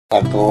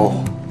taco.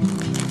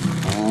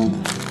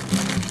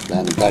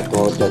 Làm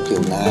taco cho chiều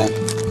nay.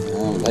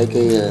 Lấy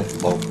cái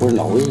bột với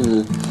nổi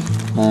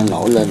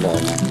lên rồi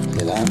nè,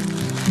 thì đó.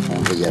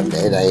 Bây giờ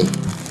để đây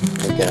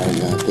để cho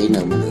tí nữa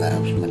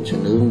mình sẽ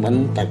nướng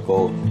bánh taco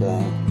cho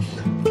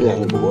thức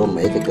ăn của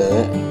mẹ Tây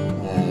Cơ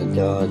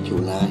cho chiều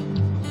nay.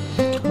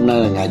 Hôm nay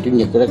là ngày Chủ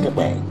nhật đó các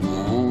bạn.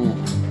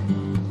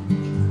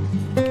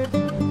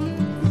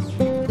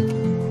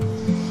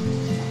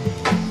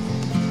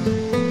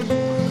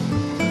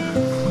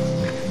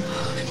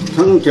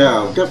 Thân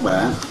chào các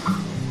bạn.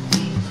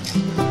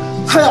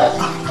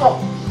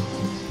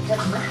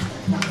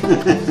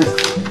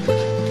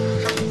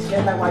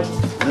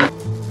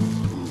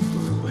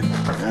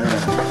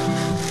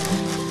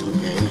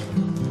 Okay,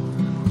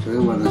 so we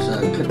want to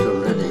cut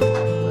already, but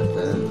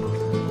okay.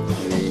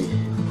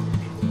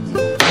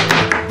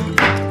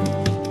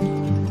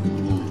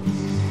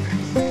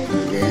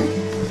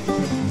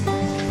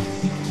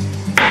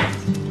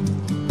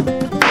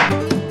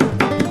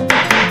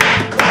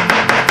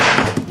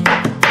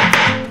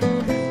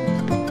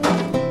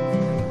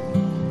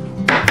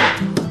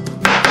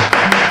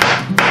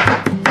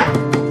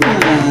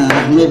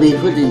 Maybe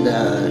put in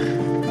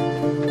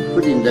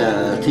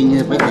the thing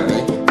better,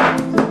 right?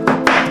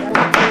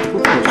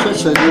 Put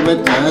so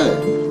better.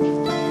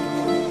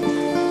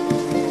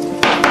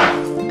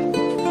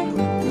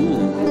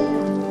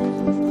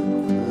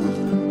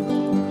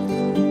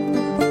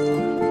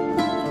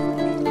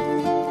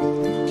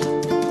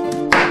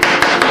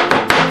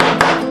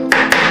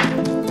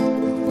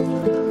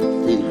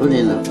 Then put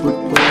in a food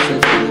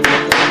processing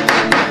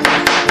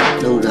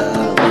do the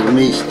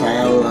Vietnamese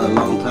style a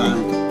long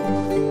time.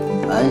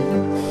 Đấy.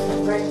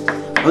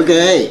 Ok.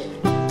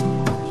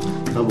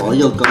 Tôi bỏ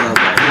vô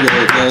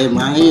cái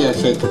máy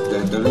xay thịt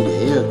cho nó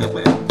dễ các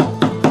bạn.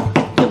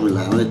 Cho mình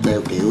làm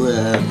theo kiểu của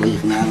Việt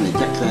Nam này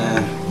chắc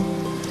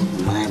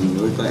mai mình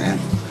mới có ăn.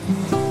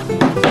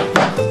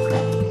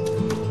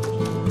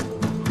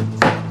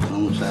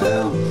 Không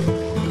sao.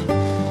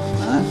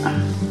 Đó.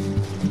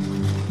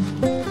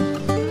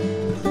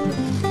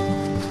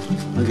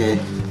 Ok.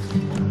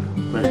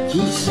 Và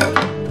cheese.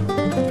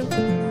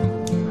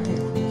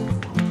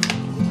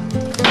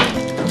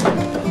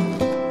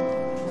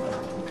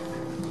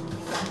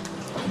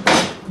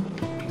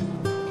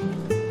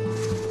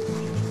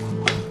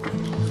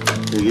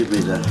 You give me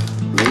the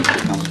meat to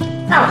come.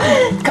 Oh,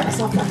 cut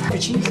myself off for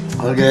cheese.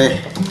 Okay.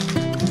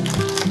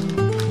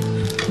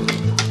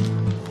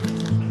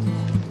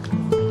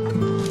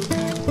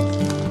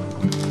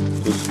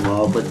 Too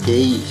small for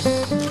cheese.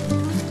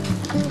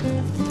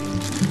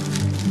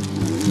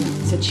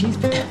 It's a cheese.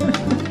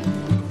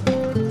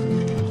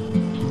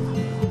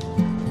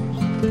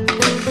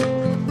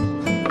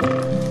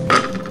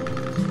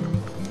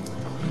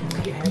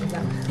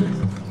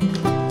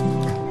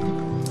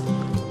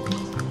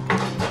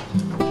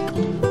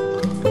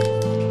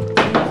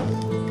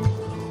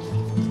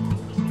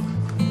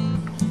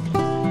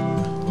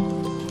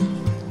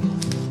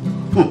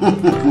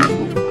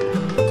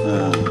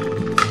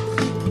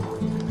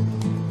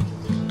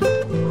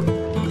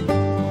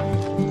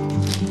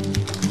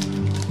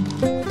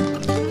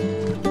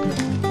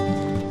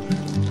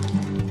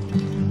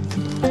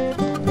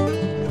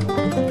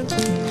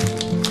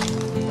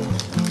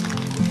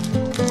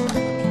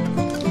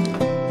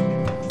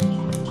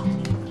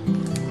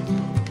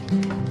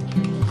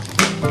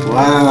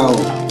 Wow,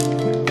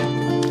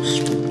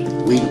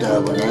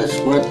 winter but I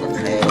sweat like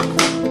hell.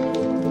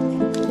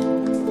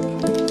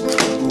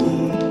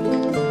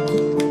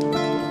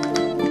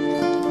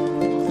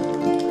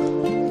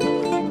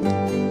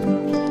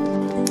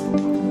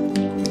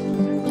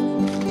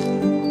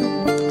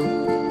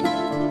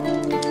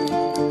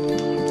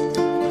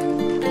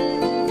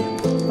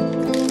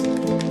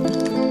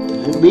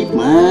 Biết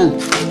mà.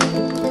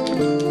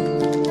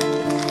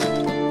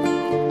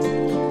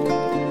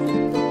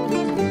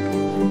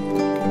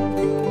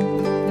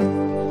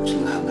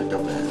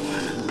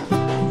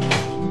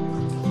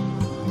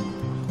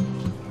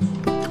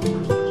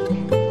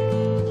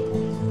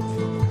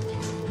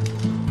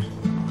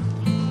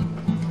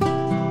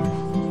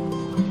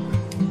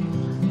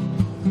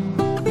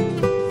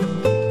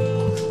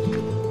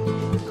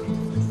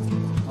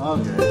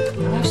 Okay.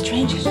 How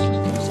strange is it?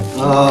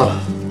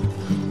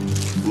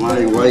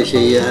 My wife,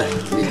 she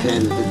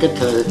began to get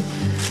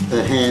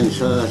her hands,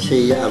 so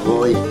she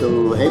avoid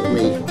to help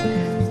me.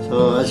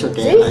 So that's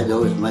okay. See? I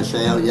do it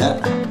myself. Yeah.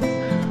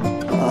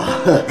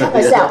 Cut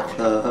myself.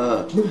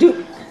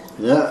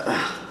 Yeah.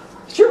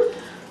 Sure.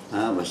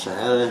 Bà xã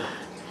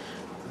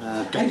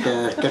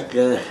cắt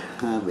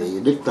bị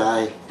đứt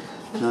tay.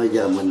 Bây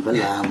giờ mình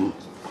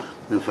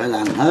phải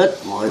làm hết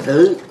mọi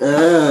thứ.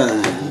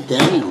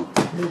 Chán không?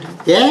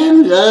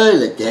 Chán ơi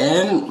là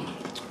chán.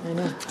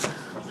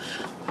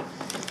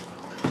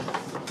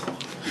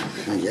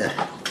 Yeah.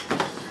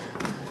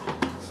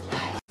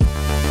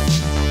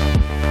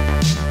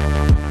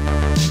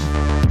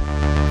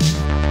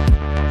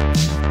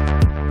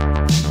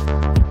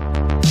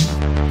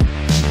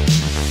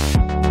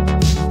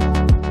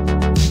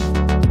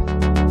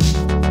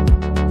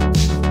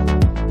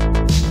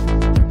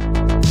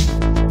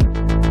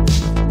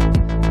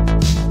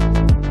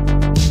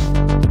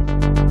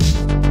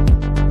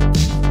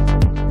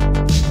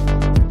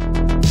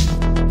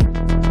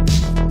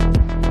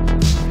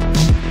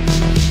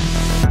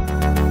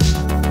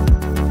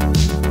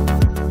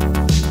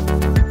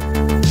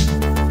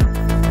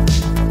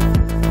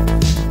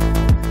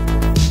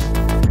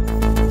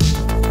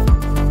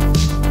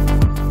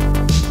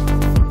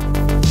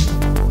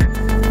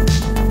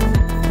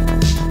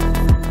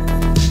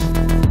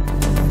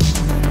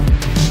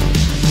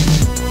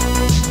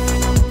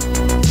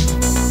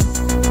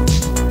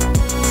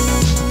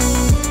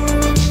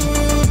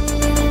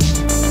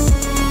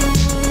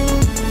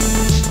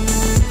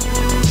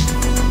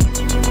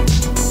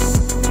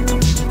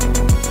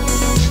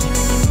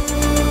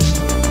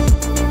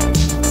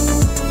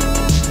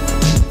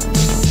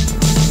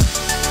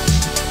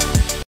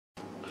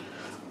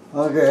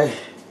 Okay,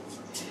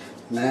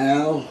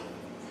 now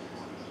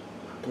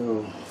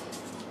to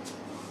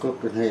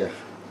cook in here.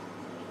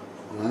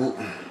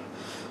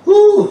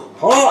 Woo,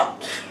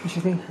 hot! What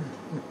you think?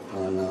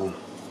 I know.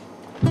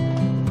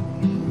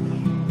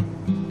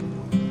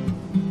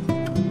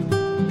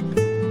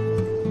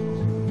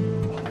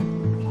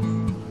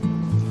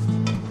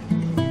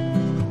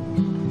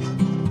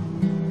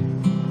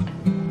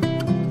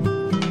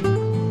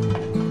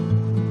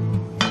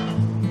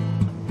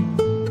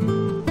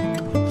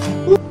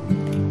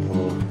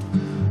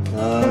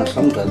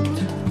 Something.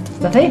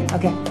 Something?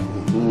 Okay.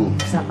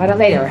 So find out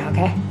later,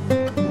 okay?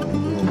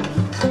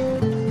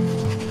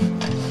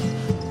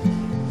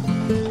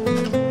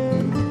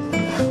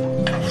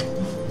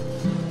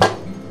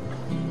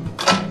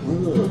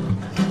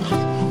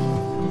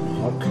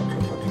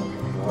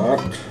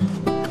 Hot.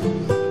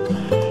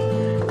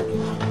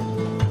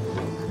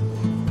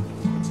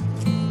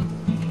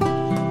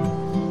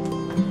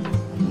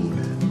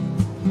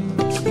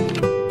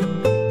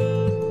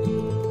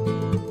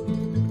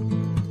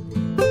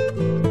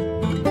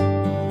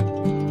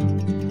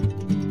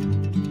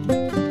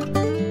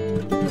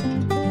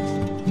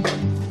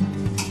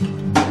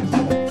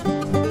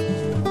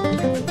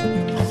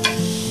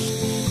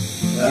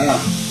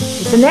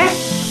 It's in there?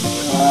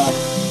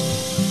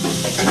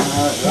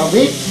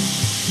 Rabbit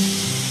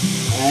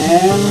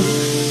and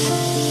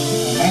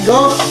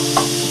mango,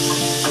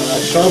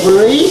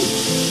 strawberry,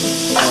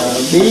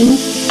 bean.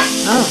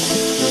 Oh.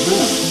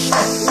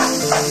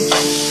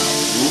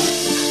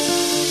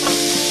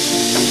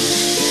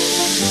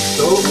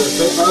 Salt,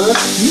 pepper.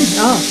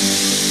 Oh.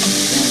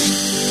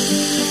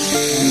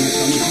 And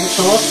some hot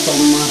sauce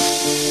from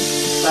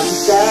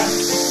paprika.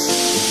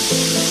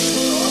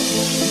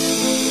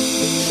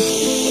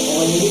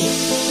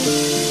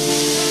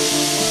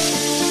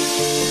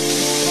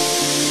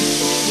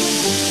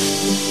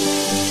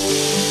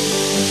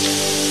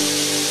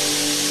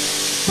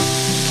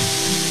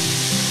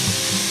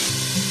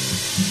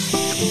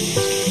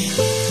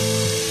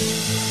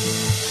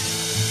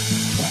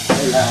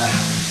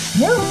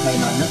 Đây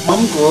là nước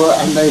mắm của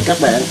anh đây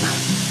các bạn.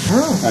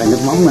 Đây, nước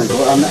mắm này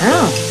của anh.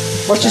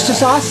 What's just the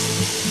sauce?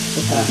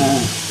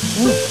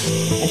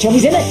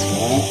 Anchovies in it.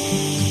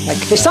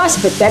 Like fish sauce,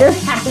 but better.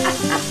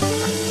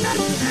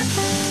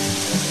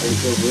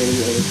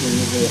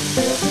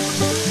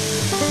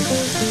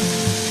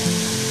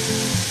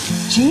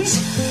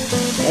 Cheese?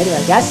 Later,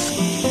 I guess.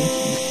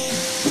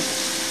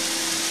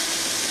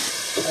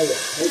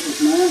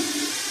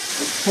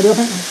 How do you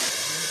open it?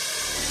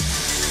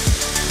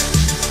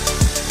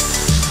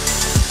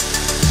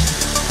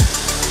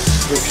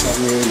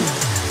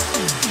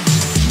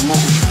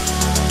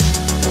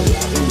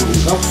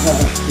 Gốc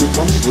nước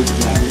mắm của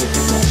Việt Nam đây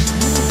các bạn.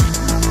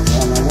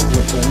 Nó rất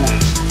là sướng nè.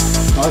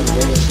 Nói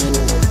về có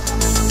cheese.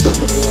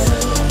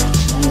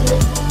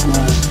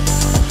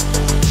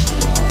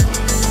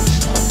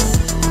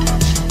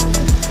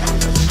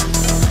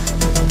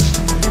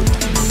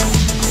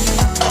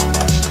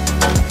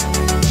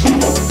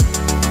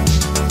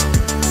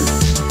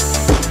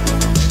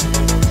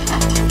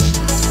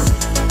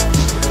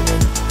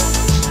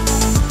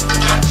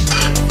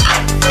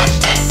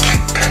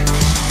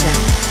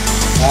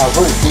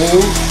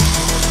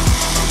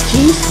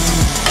 Cheese?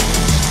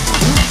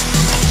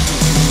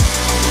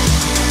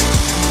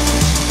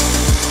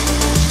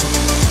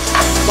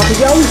 Papa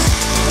John's?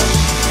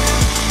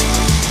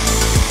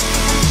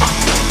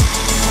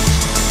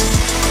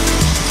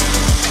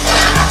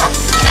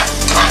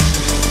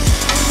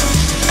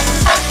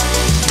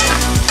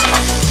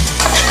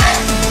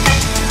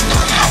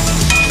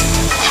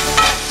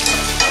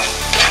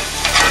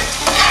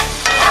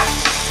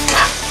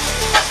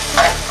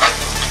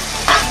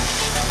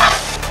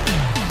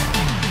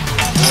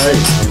 Đây,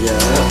 bây giờ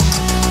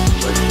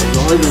mình sẽ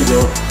gói nó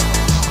vô.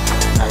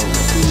 Đây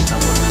là chiên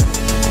xong rồi.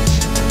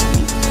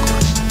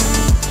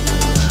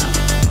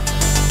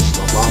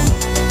 Bò bông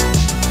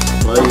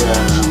với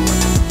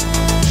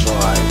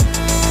xoài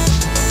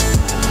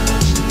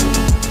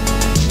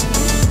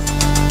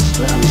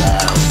với anh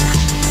đào,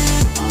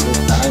 nước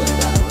tái anh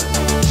đào,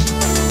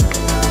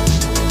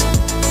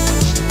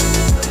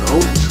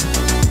 rút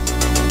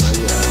với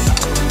đậu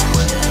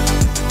que.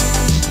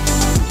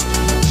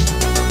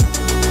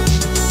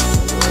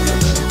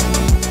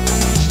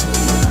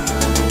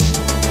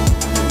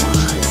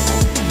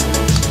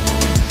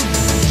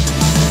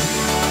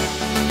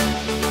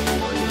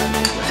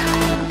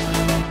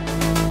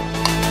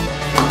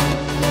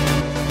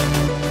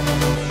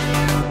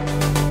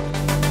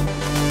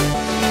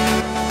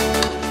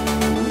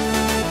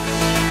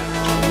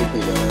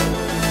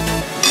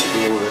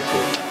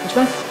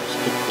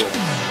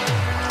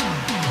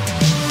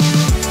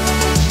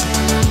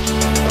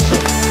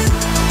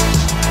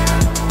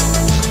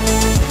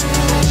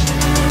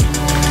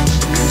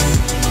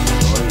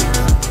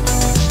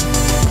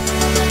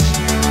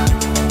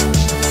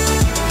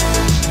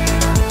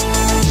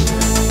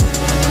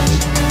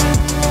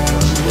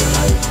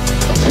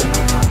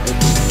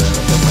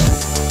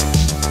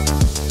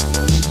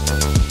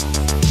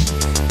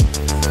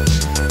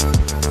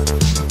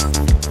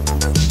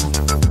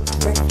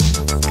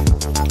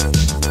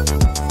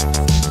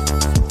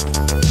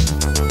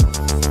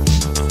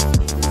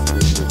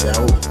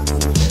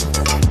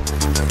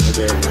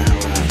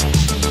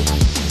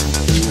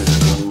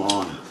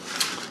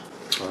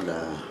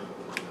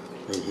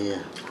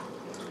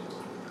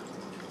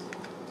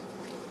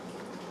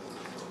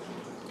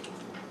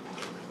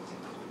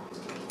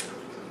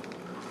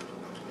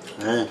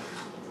 Hey,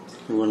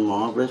 you want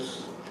more of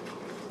this?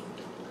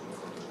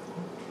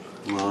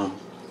 More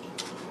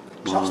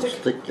Chopstick?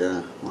 stick,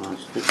 more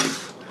stick.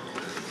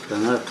 Cho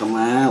nó come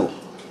out.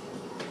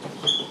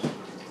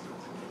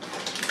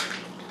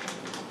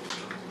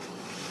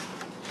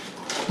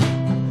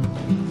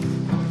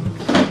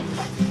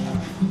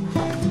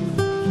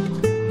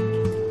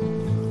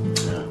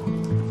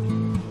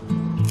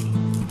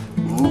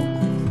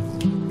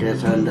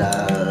 Get under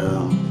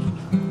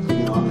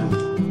thing on and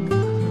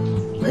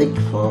bake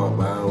for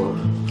about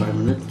 5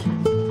 minutes.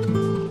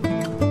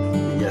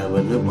 Bây giờ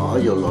mình nó bỏ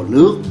vô lò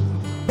nước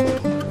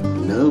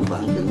nướng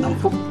khoảng chừng 5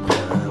 phút.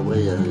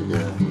 Bây giờ mình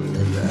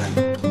đem ra ăn.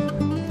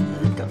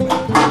 Các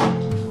bạn.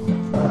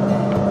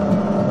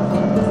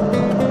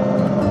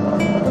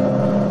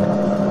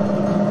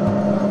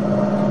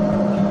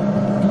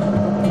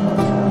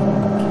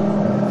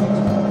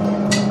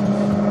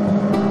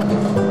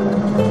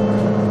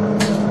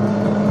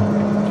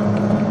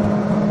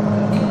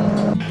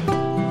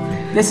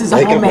 This is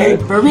a homemade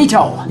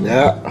burrito.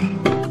 Yeah.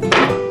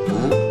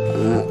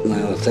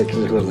 Now let's take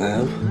this one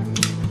out.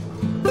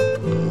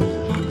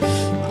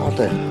 Hot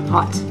there.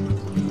 Hot.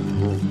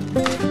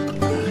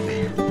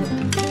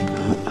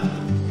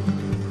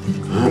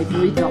 Homemade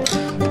burrito.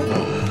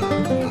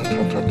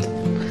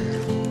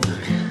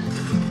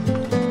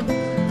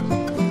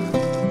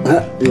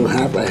 You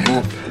have, I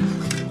have.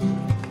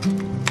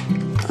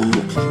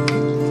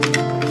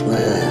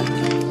 There.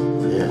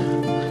 Yeah.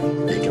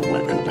 Take a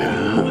weapon.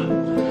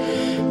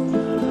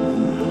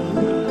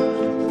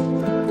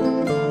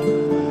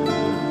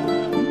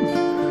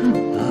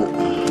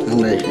 Ăn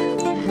đi.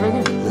 Very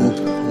good.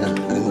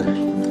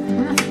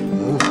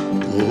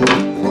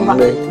 Ăn đi. Ăn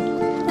đi.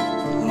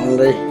 Ăn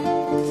đi.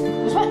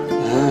 This one?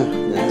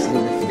 Dạ, ăn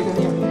đi.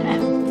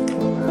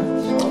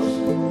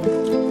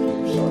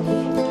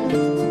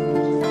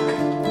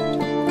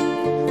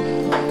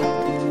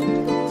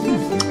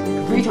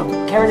 Burrito.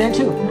 Carrot in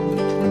too.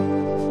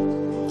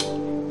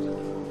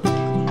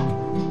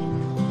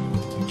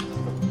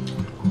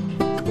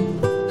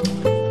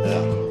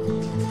 Yeah.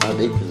 How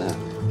deep is that?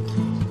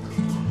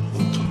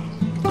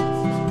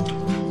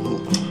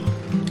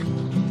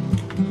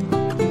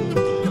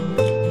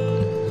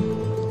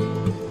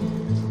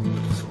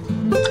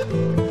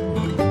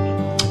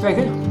 Very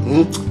good.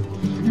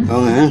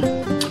 Ngon hả?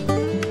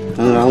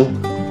 Ngon không?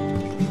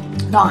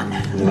 Ngon.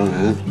 Ngon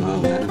hả?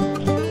 Ngon hả?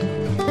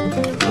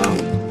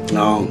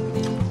 Ngon.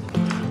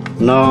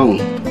 Ngon.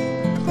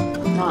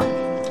 Ngon.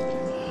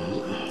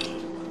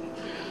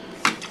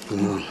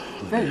 Ngon.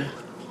 Very good.